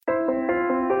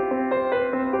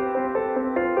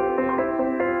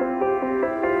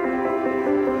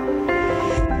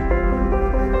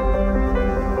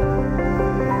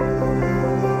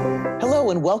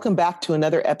and welcome back to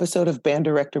another episode of Band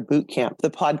Director Bootcamp, the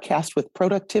podcast with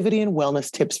productivity and wellness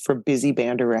tips for busy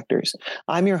band directors.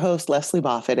 I'm your host, Lesley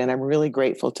Moffat, and I'm really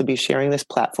grateful to be sharing this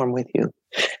platform with you.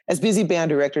 As busy band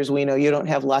directors, we know you don't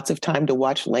have lots of time to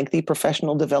watch lengthy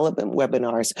professional development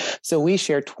webinars, so we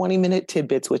share 20-minute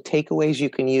tidbits with takeaways you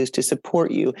can use to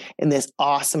support you in this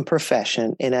awesome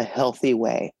profession in a healthy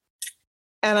way.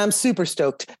 And I'm super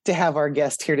stoked to have our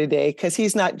guest here today because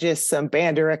he's not just some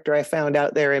band director I found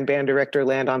out there in band director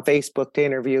land on Facebook to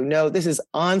interview. No, this is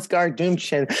Ansgar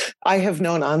Duemchen. I have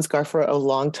known Ansgar for a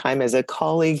long time as a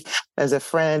colleague, as a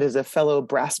friend, as a fellow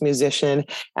brass musician,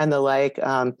 and the like.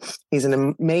 He's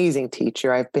an amazing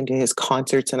teacher. I've been to his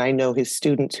concerts and I know his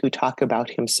students who talk about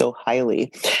him so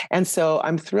highly. And so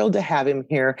I'm thrilled to have him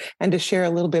here and to share a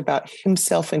little bit about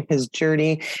himself and his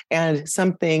journey and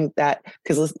something that,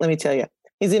 because let me tell you,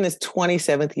 he's in his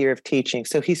 27th year of teaching,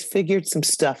 so he's figured some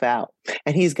stuff out,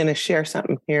 and he's going to share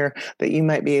something here that you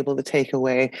might be able to take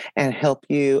away and help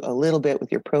you a little bit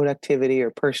with your productivity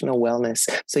or personal wellness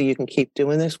so you can keep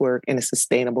doing this work in a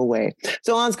sustainable way.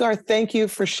 So Ansgar, thank you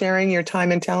for sharing your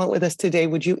time and talent with us today.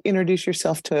 Would you introduce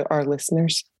yourself to our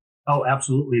listeners? Oh,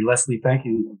 absolutely. Lesley, thank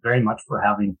you very much for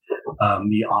having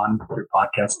me on your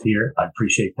podcast here. I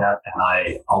appreciate that. And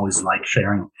I always like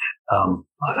sharing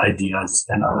ideas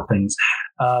and other things.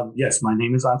 Yes, my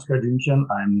name is Ansgar Duemchen.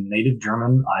 I'm native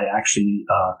German. I actually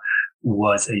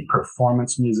was a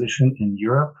performance musician in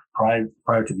Europe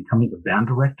prior to becoming a band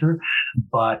director.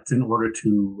 But in order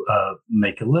to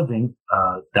make a living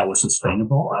that was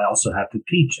sustainable, I also had to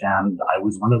teach. And I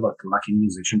was one of the lucky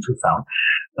musicians who found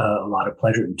a lot of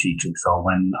pleasure in teaching. So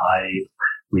when I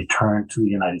returned to the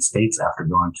United States after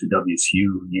going to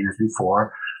WSU years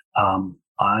before,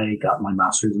 I got my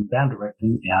master's in band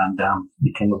directing and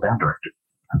became a band director.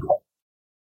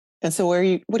 And so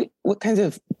what kinds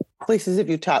of places have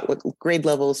you taught? What grade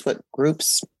levels, what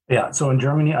groups? Yeah, so in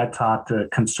Germany, I taught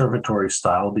conservatory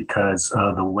style because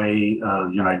the way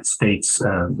the United States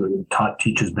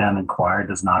teaches band and choir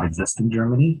does not exist in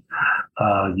Germany.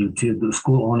 The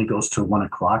school only goes to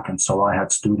 1:00, and so I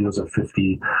had studios of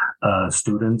 50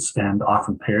 students, and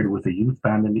often paired with a youth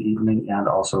band in the evening, and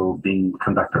also being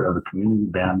conductor of a community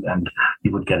band, and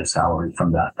you would get a salary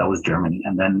from that. That was Germany,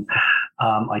 and then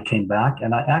I came back,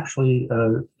 and I actually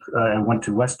I went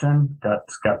to Western,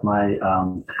 got my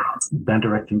band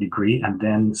directing degree, and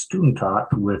then student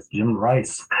taught with Jim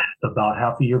Rice about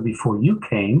half a year before you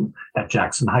came at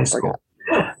Jackson High School,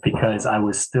 because I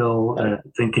was still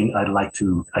thinking I'd like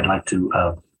to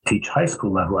teach high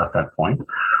school level at that point.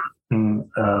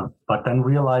 But then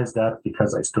realized that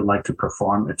because I still like to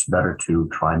perform, it's better to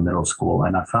try middle school.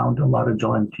 And I found a lot of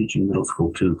joy in teaching middle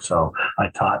school too. So I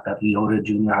taught at Leota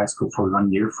Junior High School for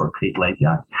 1 year for Kate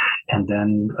Legia, and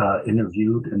then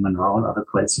interviewed in Monroe and other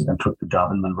places and took the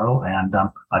job in Monroe. And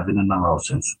I've been in Monroe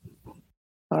since.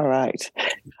 All right.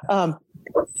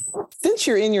 Since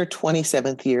you're in your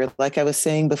 27th year, like I was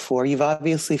saying before, you've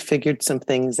obviously figured some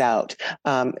things out.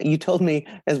 You told me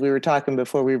as we were talking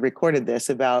before we recorded this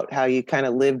about how you kind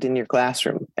of lived in your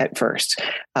classroom at first.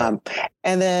 And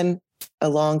then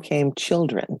along came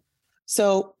children.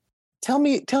 So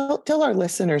tell our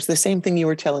listeners the same thing you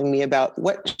were telling me about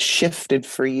what shifted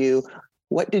for you.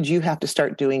 What did you have to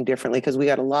start doing differently? Because we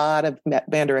got a lot of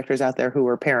band directors out there who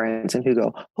are parents and who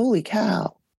go, holy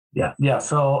cow. Yeah.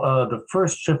 So the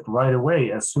first shift right away,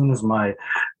 as soon as my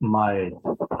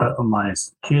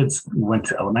kids went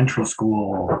to elementary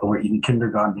school or even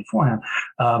kindergarten beforehand,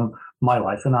 my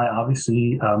wife and I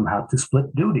obviously had to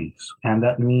split duties, and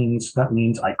that means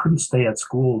I couldn't stay at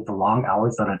school the long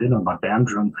hours that I did in my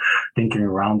band room, thinking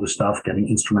around the stuff, getting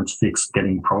instruments fixed,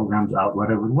 getting programs out,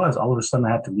 whatever it was. All of a sudden,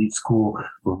 I had to leave school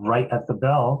right at the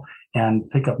bell and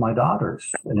pick up my daughters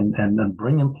and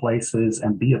bring them places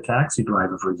and be a taxi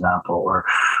driver, for example,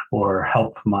 or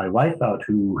help my wife out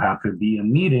who had to be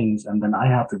in meetings, and then I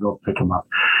have to go pick them up.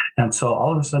 And so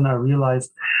all of a sudden, I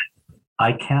realized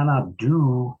I cannot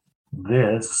do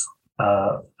this.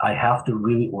 I have to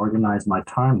really organize my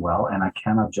time well, and I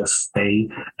cannot just stay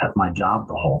at my job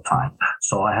the whole time.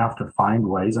 So I have to find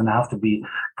ways, and I have to be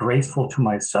graceful to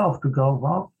myself to go,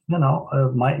 well,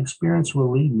 my experience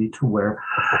will lead me to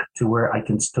where I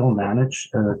can still manage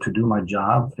to do my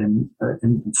job, and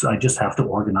so I just have to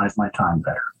organize my time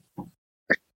better.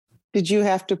 Did you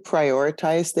have to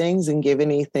prioritize things and give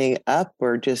anything up,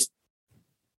 or just?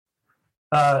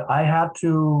 I had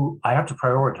to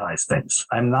prioritize things.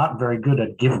 I'm not very good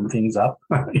at giving things up.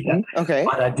 Okay.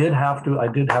 But I did have to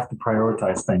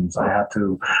prioritize things. I had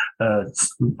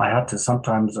to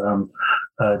sometimes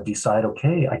decide,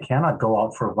 okay, I cannot go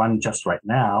out for a run just right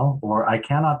now, or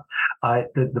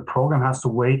the program has to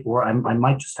wait, or I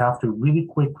might just have to really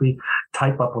quickly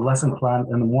type up a lesson plan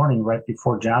in the morning right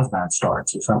before jazz band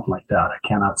starts or something like that. I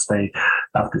cannot stay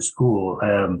after school.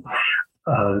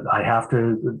 I have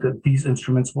to, these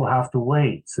instruments will have to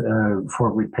wait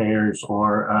for repairs,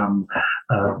 or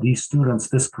these students,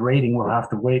 this grading will have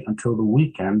to wait until the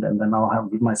weekend, and then I'll have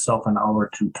to give myself an hour or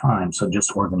two time. So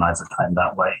just organize the time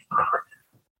that way.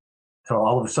 So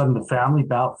all of a sudden, the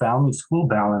family school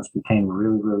balance became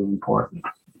really, really important.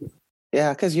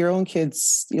 Yeah, because your own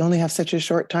kids, you only have such a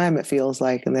short time, it feels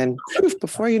like. And then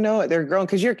before you know it, they're grown,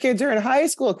 because your kids are in high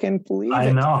school. Can't believe it.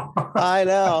 I know. I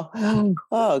know.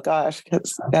 Oh, gosh,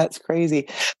 that's crazy.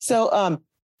 So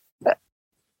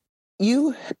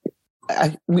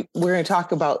we're going to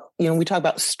talk about, we talk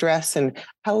about stress and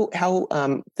how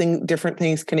different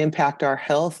things can impact our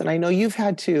health. And I know you've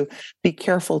had to be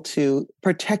careful to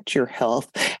protect your health.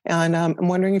 And I'm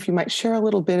wondering if you might share a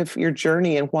little bit of your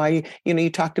journey and why, you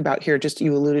talked about here,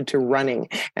 you alluded to running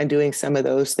and doing some of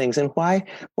those things. And why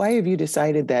have you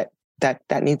decided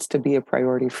that needs to be a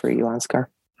priority for you, Ansgar?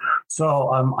 So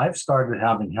I've started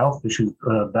having health issues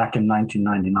back in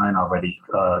 1999 already.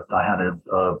 I had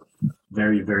a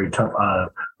very, very tough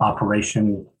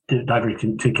operation,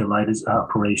 diverticulitis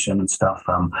operation and stuff,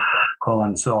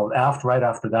 colon. So right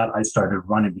after that, I started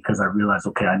running because I realized,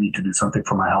 okay, I need to do something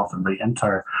for my health. And the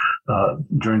entire,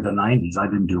 during the 90s, I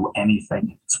didn't do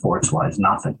anything sports-wise,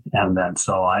 nothing. And then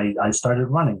so I started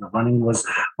running. The running was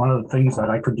one of the things that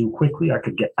I could do quickly. I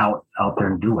could get out there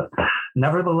and do it.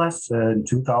 Nevertheless, in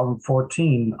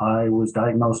 2014, I was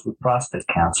diagnosed with prostate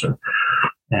cancer.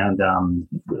 And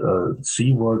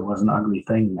C word was an ugly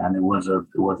thing, and it was a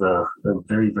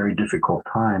very, very difficult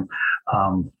time.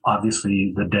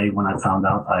 Obviously, the day when I found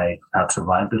out I had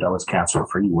survived it, I was cancer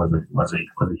free, was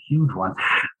a huge one.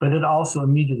 But it also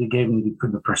immediately gave me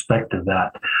the perspective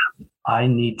that I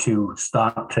need to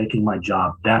stop taking my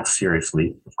job that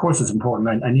seriously. Of course, it's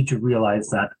important. I need to realize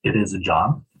that it is a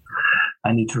job.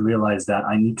 I need to realize that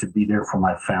I need to be there for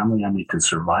my family. I need to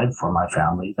survive for my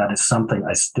family. That is something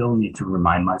I still need to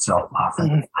remind myself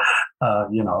often. I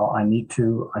need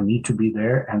to be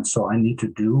there, and so I need to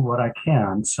do what I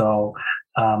can. So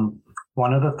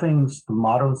one of the things, the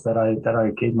mottos that I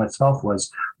gave myself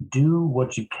was, do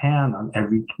what you can on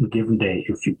every given day.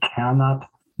 If you cannot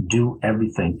do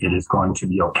everything, it is going to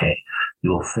be okay.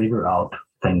 You'll figure out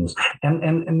things,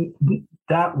 and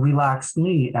that relaxed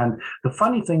me. And the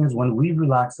funny thing is, when we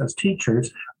relax as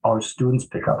teachers, our students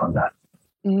pick up on that,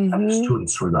 and the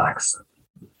students relax. So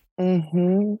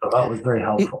that was very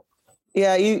helpful.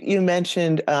 Yeah, you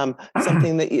mentioned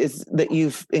something that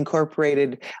you've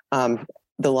incorporated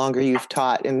the longer you've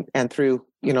taught, and through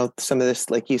some of this,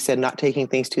 like you said, not taking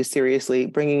things too seriously,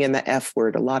 bringing in the F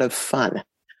word, a lot of fun.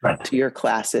 Right. To your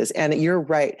classes. And you're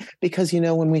right, because,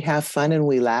 when we have fun and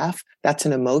we laugh, that's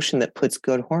an emotion that puts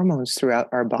good hormones throughout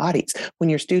our bodies. When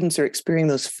your students are experiencing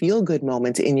those feel-good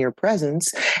moments in your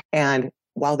presence, and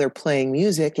while they're playing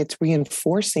music, it's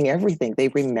reinforcing everything. They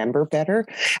remember better,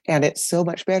 and it's so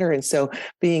much better. And so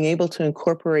being able to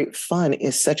incorporate fun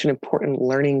is such an important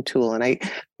learning tool. And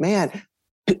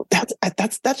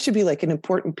that should be like an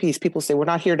important piece. People say we're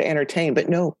not here to entertain, but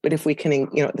if we can,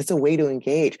 that's a way to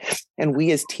engage. And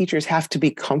we as teachers have to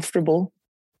be comfortable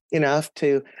enough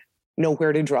to know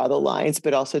where to draw the lines,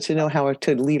 but also to know how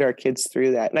to lead our kids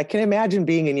through that. And I can imagine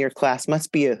being in your class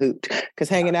must be a hoot, because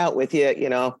hanging out with you,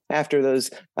 after those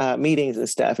meetings and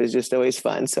stuff is just always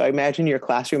fun. So I imagine your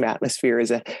classroom atmosphere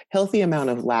is a healthy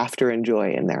amount of laughter and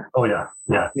joy in there. Oh yeah.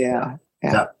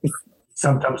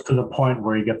 Sometimes to the point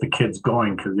where you get the kids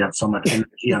going because you have so much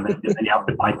energy, and then you have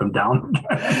to pipe them down.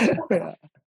 Yeah.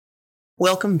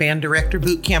 Welcome, Band Director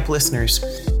Bootcamp listeners.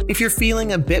 If you're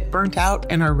feeling a bit burnt out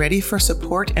and are ready for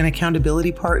support and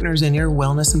accountability partners in your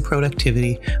wellness and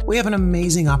productivity, we have an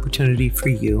amazing opportunity for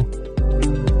you.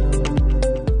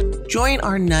 Join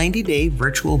our 90-day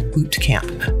virtual boot camp,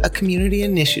 a community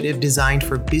initiative designed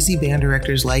for busy band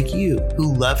directors like you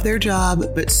who love their job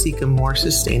but seek a more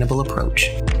sustainable approach.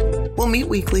 We'll meet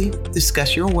weekly,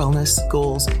 discuss your wellness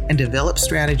goals, and develop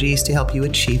strategies to help you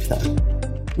achieve them.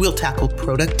 We'll tackle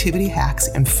productivity hacks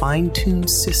and fine-tune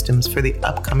systems for the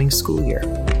upcoming school year.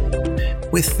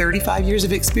 With 35 years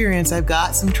of experience, I've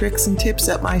got some tricks and tips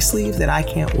up my sleeve that I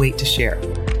can't wait to share.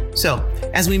 So,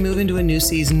 as we move into a new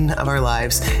season of our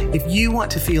lives, if you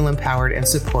want to feel empowered and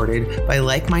supported by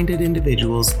like-minded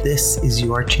individuals, this is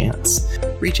your chance.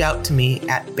 Reach out to me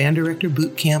at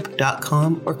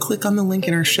banddirectorbootcamp.com or click on the link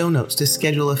in our show notes to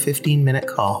schedule a 15-minute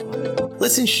call.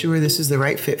 Let's ensure this is the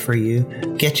right fit for you,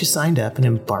 get you signed up, and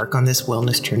embark on this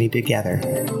wellness journey together.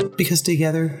 Because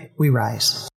together, we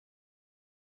rise.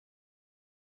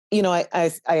 You know, I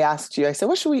asked you, I said,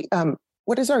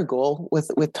 what is our goal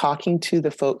with talking to the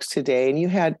folks today? And you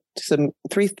had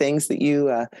three things that you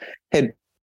had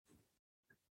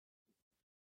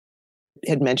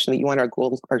mentioned that you want our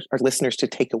listeners to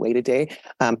take away today.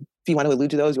 If you want to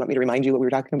allude to those, you want me to remind you what we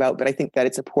were talking about, but I think that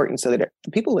it's important so that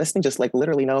the people listening just like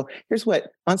literally know, here's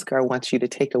what Ansgar wants you to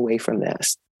take away from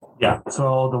this. Yeah.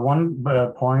 So the one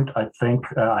point I think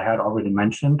I had already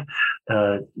mentioned,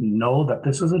 know that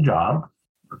this is a job.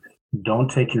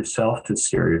 Don't take yourself too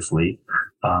seriously.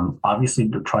 Obviously,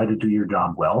 try to do your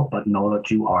job well, but know that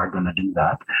you are going to do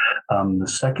that. The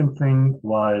second thing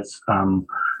was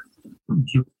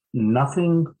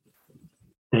nothing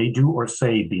they do or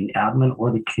say, being admin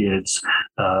or the kids,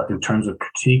 in terms of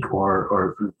critique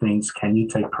or things, can you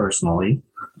take personally?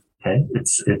 Okay,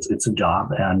 it's a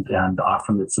job, and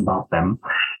often it's about them.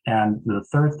 And the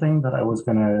third thing that I was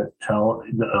going to tell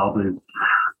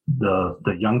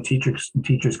the young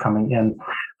teachers coming in,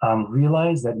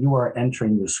 realize that you are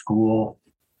entering the school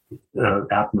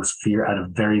atmosphere at a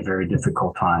very, very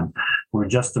difficult time. We're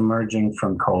just emerging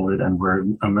from COVID, and we're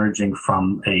emerging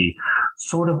from a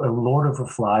sort of a Lord of the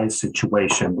Flies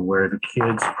situation where the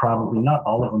kids, probably not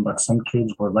all of them, but some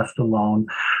kids were left alone,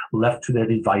 left to their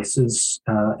devices,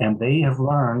 and they have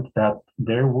learned that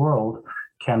their world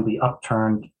can be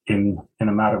upturned in a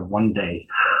matter of one day.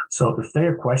 So if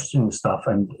they're questioning stuff,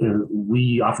 and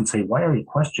we often say, why are you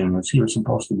questioning this? You're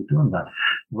supposed to be doing that.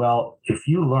 Well, if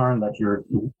you learn that your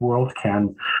world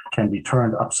can be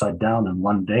turned upside down in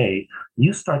one day,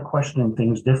 you start questioning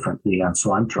things differently. And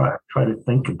so I'm try to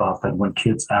think about that when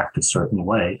kids act a certain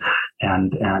way,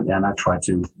 and I try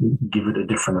to give it a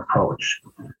different approach.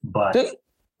 But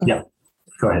yeah,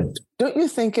 go ahead. Don't you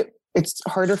think it's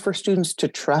harder for students to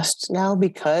trust now,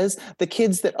 because the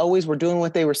kids that always were doing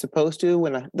what they were supposed to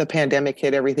when the pandemic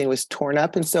hit, everything was torn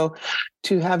up. And so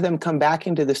to have them come back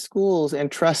into the schools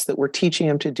and trust that we're teaching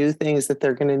them to do things that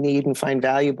they're going to need and find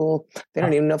valuable, they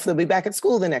don't even know if they'll be back at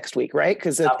school the next week, right?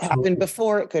 Because it happened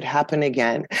before, it could happen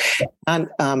again. And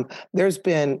there's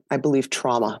been, I believe,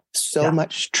 trauma,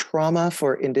 much trauma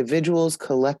for individuals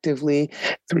collectively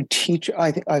through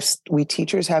I think we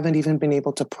teachers haven't even been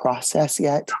able to process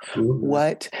yet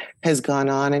what has gone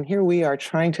on. And here we are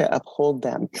trying to uphold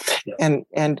them. And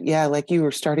like you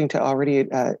were starting to already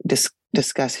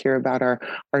discuss here about our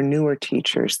newer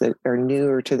teachers that are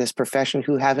newer to this profession,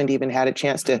 who haven't even had a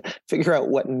chance to figure out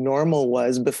what normal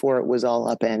was before it was all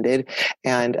upended.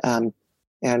 And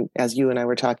as you and I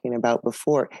were talking about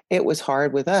before, it was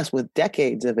hard with us with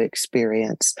decades of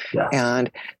experience.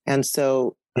 And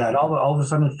so and all of a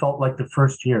sudden it felt like the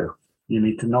first year. You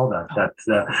need to know that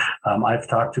I've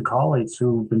talked to colleagues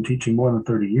who've been teaching more than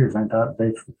 30 years, and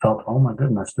they felt, oh my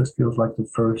goodness, this feels like the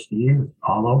first year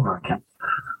all over again.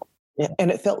 Yeah, and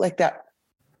it felt like that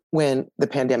when the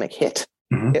pandemic hit.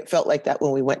 Mm-hmm. It felt like that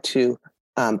when we went to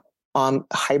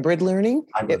hybrid learning.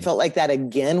 It felt like that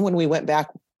again when we went back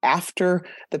after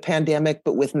the pandemic,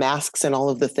 but with masks and all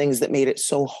of the things that made it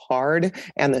so hard,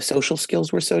 and the social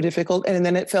skills were so difficult. And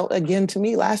then it felt again to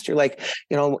me last year, like,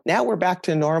 now we're back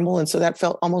to normal. And so that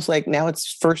felt almost like now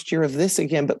it's first year of this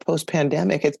again, but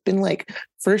post-pandemic, it's been like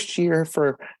first year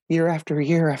for year after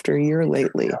year after year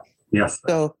lately. Yes.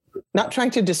 So not trying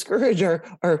to discourage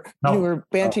our newer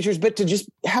band teachers, but to just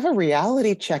have a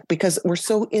reality check, because we're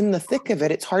so in the thick of it.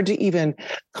 It's hard to even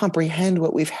comprehend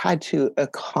what we've had to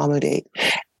accommodate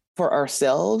for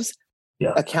ourselves,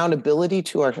 accountability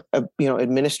to our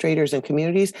administrators and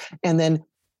communities, and then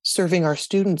serving our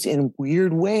students in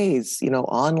weird ways,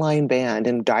 online band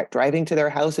and driving to their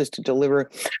houses to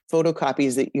deliver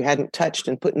photocopies that you hadn't touched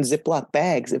and put in Ziploc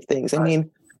bags of things. I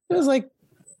mean, it was like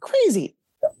crazy.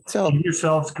 So give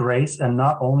yourselves grace. And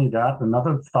not only that,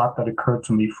 another thought that occurred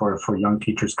to me for young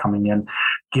teachers coming in,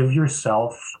 give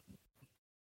yourself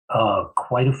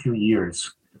quite a few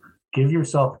years. Give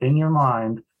yourself in your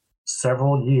mind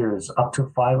several years, up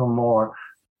to 5 or more,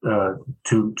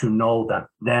 to know that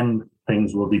then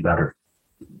things will be better.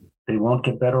 They won't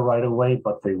get better right away,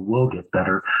 but they will get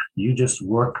better. You just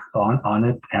work on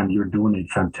it, and you're doing a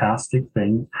fantastic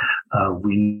thing.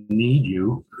 We need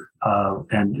you,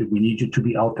 and we need you to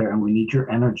be out there, and we need your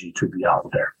energy to be out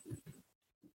there.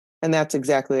 And that's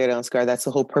exactly it, Ansgar. That's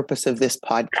the whole purpose of this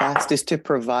podcast, is to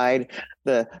provide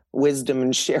the wisdom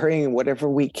and sharing whatever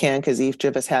we can, because each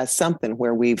of us has something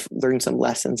where we've learned some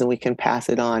lessons and we can pass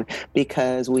it on,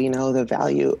 because we know the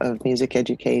value of music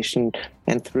education,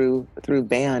 and through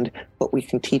band, what we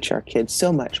can teach our kids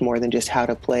so much more than just how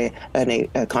to play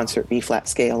a concert B-flat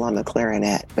scale on the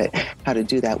clarinet, but how to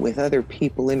do that with other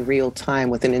people in real time,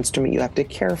 with an instrument you have to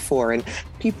care for and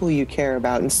people you care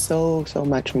about, and so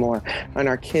much more. And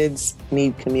our kids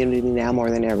need community now more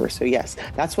than ever. So yes,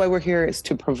 that's why we're here, is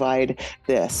to provide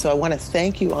this. So I want to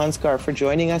thank you, Ansgar, for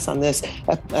joining us on this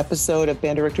episode of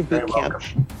Band Director Boot Camp.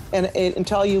 And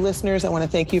to all you listeners, I want to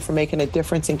thank you for making a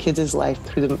difference in kids' lives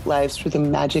through the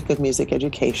magic of music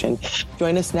education.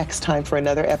 Join us next time for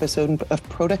another episode of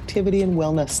productivity and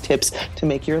wellness tips to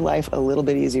make your life a little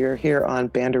bit easier here on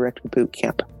Band Director Boot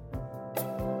Camp.